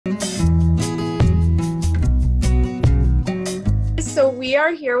we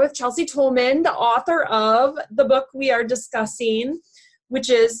are here with Chelsea Tolman, the author of the book we are discussing, which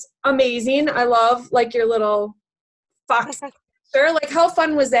is amazing. I love like your little fox picture. Like, how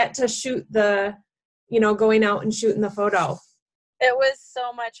fun was that to shoot the, going out and shooting the photo? It was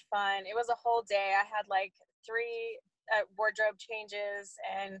so much fun. It was a whole day. I had like 3 wardrobe changes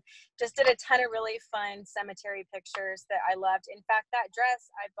and just did a ton of really fun cemetery pictures that I loved. In fact, that dress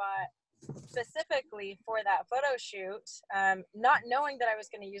I bought specifically for that photo shoot, not knowing that I was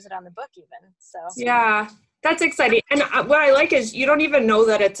going to use it on the book even. So yeah, that's exciting. And what I like is you don't even know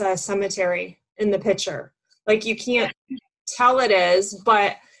that it's a cemetery in the picture. Like, you can't tell it is,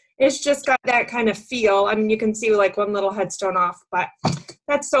 but it's just got that kind of feel. I mean, you can see like one little headstone off, but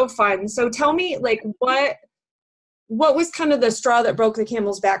that's so fun. So tell me, like, what was kind of the straw that broke the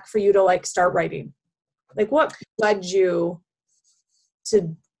camel's back for you to like start writing? Like, what led you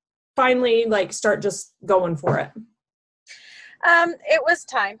to finally like start just going for it? It was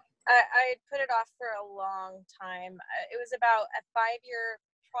time. I put it off for a long time. It was about a 5-year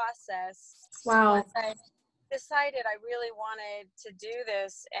process. Wow. Once I decided I really wanted to do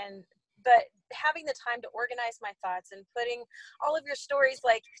this, but having the time to organize my thoughts and putting all of your stories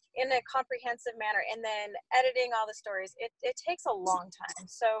like in a comprehensive manner and then editing all the stories, it takes a long time.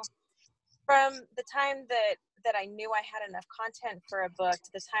 So from the time that I knew I had enough content for a book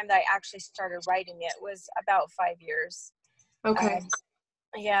to the time that I actually started writing it was about 5 years. Okay.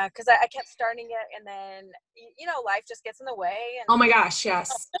 Yeah, because I kept starting it and then, life just gets in the way. And oh my gosh,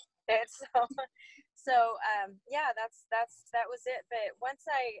 yes. So yeah, that was it. But once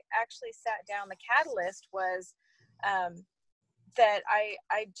I actually sat down, the catalyst was that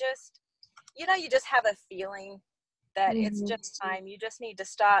I just, you just have a feeling that it's just time. You just need to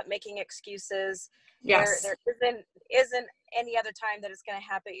stop making excuses. Yes. There isn't any other time that it's going to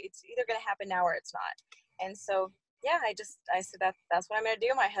happen. It's either going to happen now or it's not. And so, yeah, I said that's what I'm going to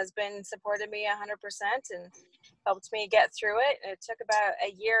do. My husband supported me 100% and helped me get through it. And it took about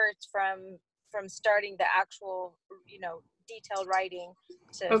a year from starting the actual, detailed writing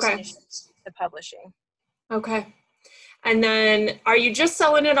to finish the publishing. Okay. And then are you just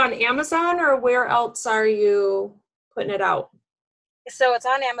selling it on Amazon or where else are you putting it out? So it's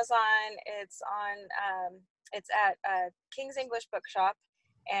on Amazon. It's on, it's at King's English Bookshop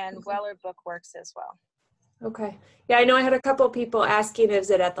and Weller Bookworks as well. Okay. Yeah, I know I had a couple of people asking, is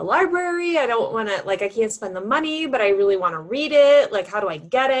it at the library? I don't want to, like, I can't spend the money, but I really want to read it. Like, how do I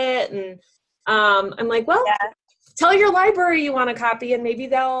get it? And I'm like, well, tell your library you want a copy and maybe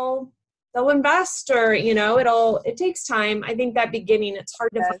they'll invest, or, it takes time. I think that beginning, it's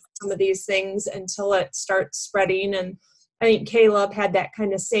hard to find some of these things until it starts spreading. And I think Caleb had that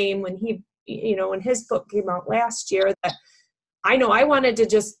kind of same when he, when his book came out last year, that I know I wanted to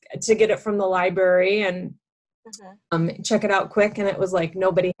get it from the library and check it out quick. And it was like,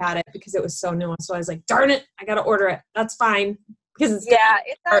 nobody had it because it was so new. So I was like, darn it, I got to order it. That's fine. Because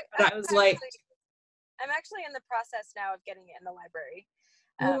I'm actually in the process now of getting it in the library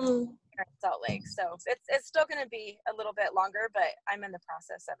here in Salt Lake. So it's still going to be a little bit longer, but I'm in the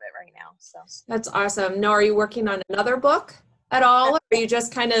process of it right now. So that's awesome. Now, are you working on another book at all? Or are you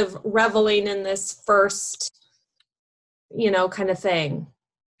just kind of reveling in this first, kind of thing?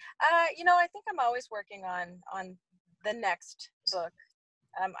 I think I'm always working on the next book.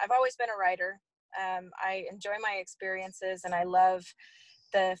 I've always been a writer. I enjoy my experiences, and I love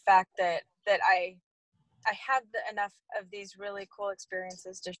the fact that I have enough of these really cool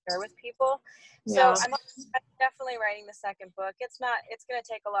experiences to share with people. Yeah. So I'm definitely writing the second book. It's going to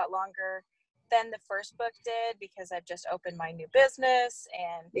take a lot longer than the first book did because I've just opened my new business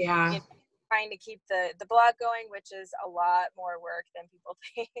and trying to keep the blog going, which is a lot more work than people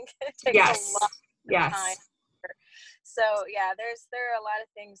think. It takes a lot of time. So yeah, there are a lot of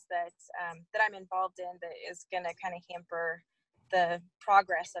things that I'm involved in that is going to kind of hamper the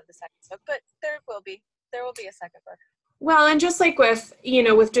progress of the second book, but there will be a second book. Well, and just like with,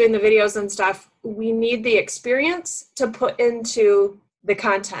 with doing the videos and stuff, we need the experience to put into the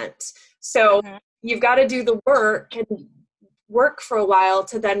content. So you've got to do the work and work for a while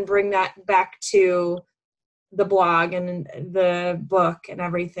to then bring that back to the blog and the book and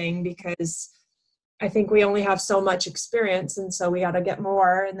everything, because I think we only have so much experience, and so we got to get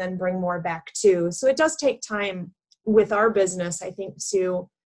more and then bring more back too. So it does take time with our business, I think, to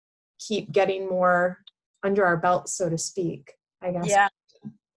keep getting more under our belt, so to speak, I guess. Yeah.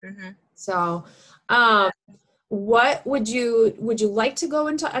 So what would you like to go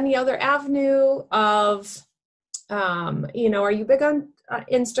into any other avenue of, are you big on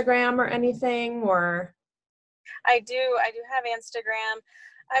Instagram or anything? Or I do have Instagram.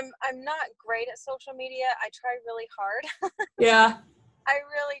 I'm not great at social media. I try really hard. Yeah. I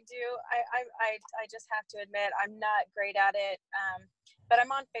really do. I just have to admit, I'm not great at it. But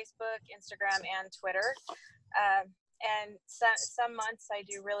I'm on Facebook, Instagram, and Twitter. And some months I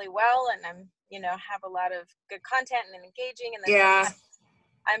do really well, and I'm, have a lot of good content and engaging. And then sometimes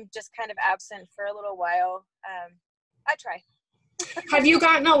I'm just kind of absent for a little while. I try. Have you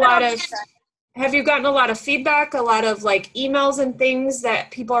gotten a lot of feedback, a lot of like emails and things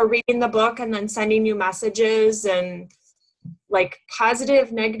that people are reading the book and then sending you messages and like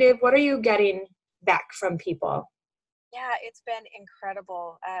positive, negative? What are you getting back from people? Yeah, it's been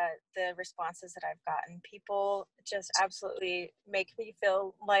incredible. The responses that I've gotten, people just absolutely make me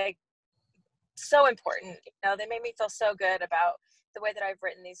feel like so important. They made me feel so good about the way that I've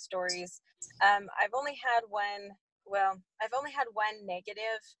written these stories. I've only had one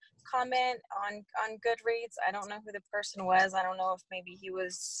negative comment on Goodreads. I don't know who the person was. I don't know if maybe he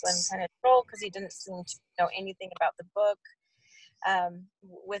was some kind of troll because he didn't seem to know anything about the book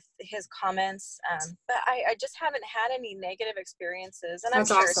with his comments. But I just haven't had any negative experiences, and I'm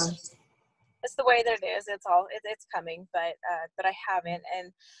sure awesome. It's the way that it is. It's coming, but I haven't.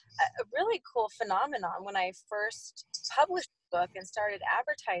 And a really cool phenomenon, when I first published the book and started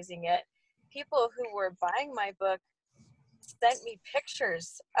advertising it, people who were buying my book sent me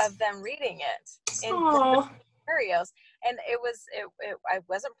pictures of them reading it in scenarios. And I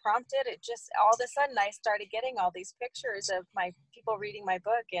wasn't prompted. It just, all of a sudden I started getting all these pictures of my people reading my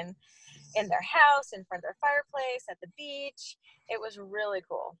book in their house, in front of their fireplace, at the beach. It was really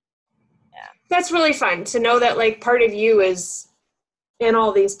cool. Yeah. That's really fun to know that like part of you is in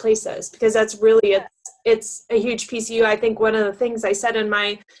all these places, because that's really, it's a huge piece of you. I think one of the things I said in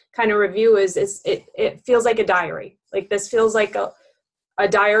my kind of review is it feels like a diary. Like this feels like a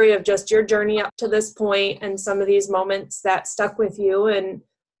diary of just your journey up to this point and some of these moments that stuck with you. And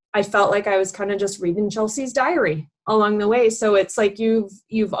I felt like I was kind of just reading Chelsea's diary along the way. So it's like you've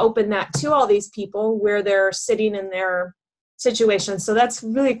opened that to all these people where they're sitting in their situation. So that's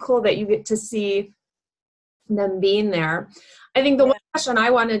really cool that you get to see them being there. I think the one question I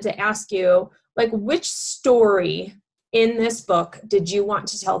wanted to ask you, like, which story in this book did you want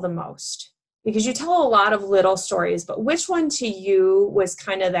to tell the most? Because you tell a lot of little stories, but which one to you was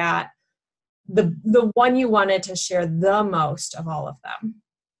kind of the one you wanted to share the most of all of them?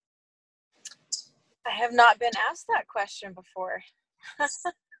 I have not been asked that question before.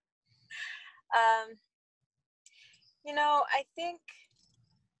 I think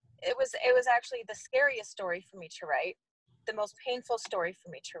it was actually the scariest story for me to write, the most painful story for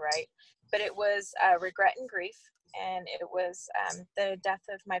me to write, but it was regret and grief, and it was the death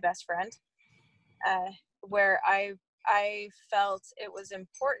of my best friend, where I felt it was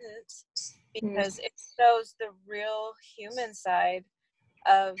important because it shows the real human side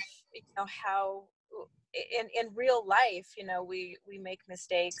of how in real life, we make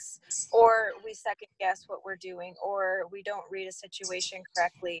mistakes, or we second guess what we're doing, or we don't read a situation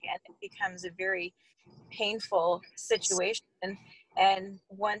correctly, and it becomes a very painful situation. And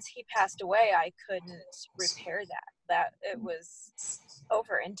once he passed away, I couldn't repair that it was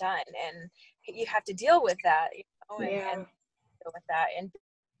over and done, and you have to deal with that, and deal with that. And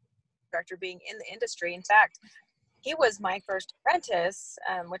director being in the industry, in fact, he was my first apprentice,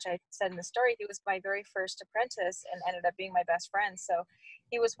 which I said in the story. He was my very first apprentice and ended up being my best friend. So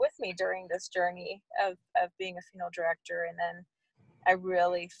he was with me during this journey of being a funeral director. And then I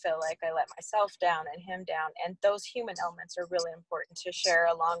really feel like I let myself down and him down. And those human elements are really important to share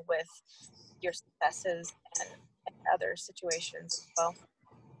along with your successes and other situations as well.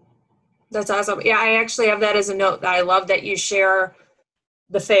 That's awesome. Yeah, I actually have that as a note. That I love that you share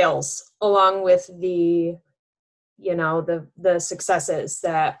the fails along with the successes,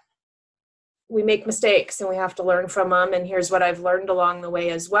 that we make mistakes and we have to learn from them. And here's what I've learned along the way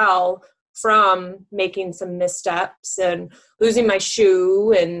as well from making some missteps and losing my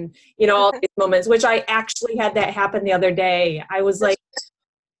shoe and, all these moments, which I actually had that happen the other day. I was like,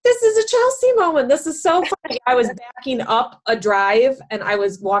 this is a Chelsea moment. This is so funny. I was backing up a drive and I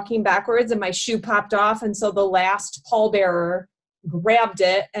was walking backwards and my shoe popped off. And so the last pallbearer grabbed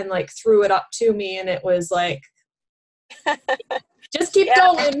it and like threw it up to me. And it was like, just keep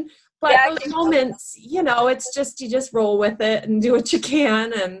going. But those moments, it's just, you just roll with it and do what you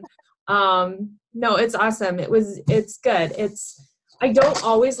can. And no, it's awesome. It's good. I don't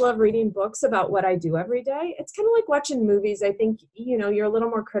always love reading books about what I do every day. It's kind of like watching movies. I think, you're a little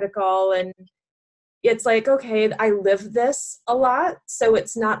more critical, and it's like, okay, I live this a lot. So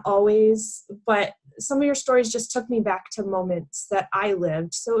it's not always, but some of your stories just took me back to moments that I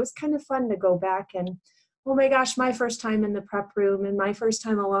lived. So it was kind of fun to go back and, oh my gosh, my first time in the prep room, and my first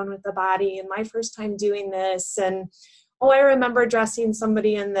time alone with the body, and my first time doing this, and oh, I remember dressing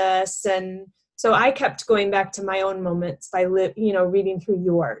somebody in this. And so I kept going back to my own moments by reading through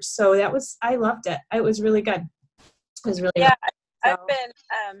yours. So I loved it. It was really good. It was really yeah. good. I've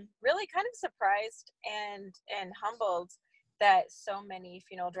been really kind of surprised and humbled that so many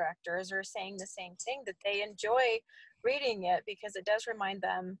funeral directors are saying the same thing, that they enjoy reading it because it does remind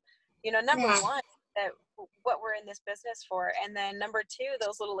them, number one, that what we're in this business for, and then number two,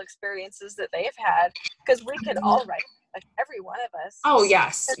 those little experiences that they've had, because we could all write, like every one of us. Oh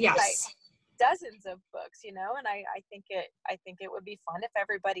yes, write dozens of books, and I think it would be fun if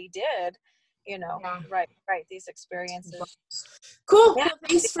everybody did, write these experiences. Cool. Well,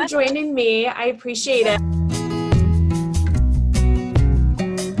 thanks for joining me. I appreciate it.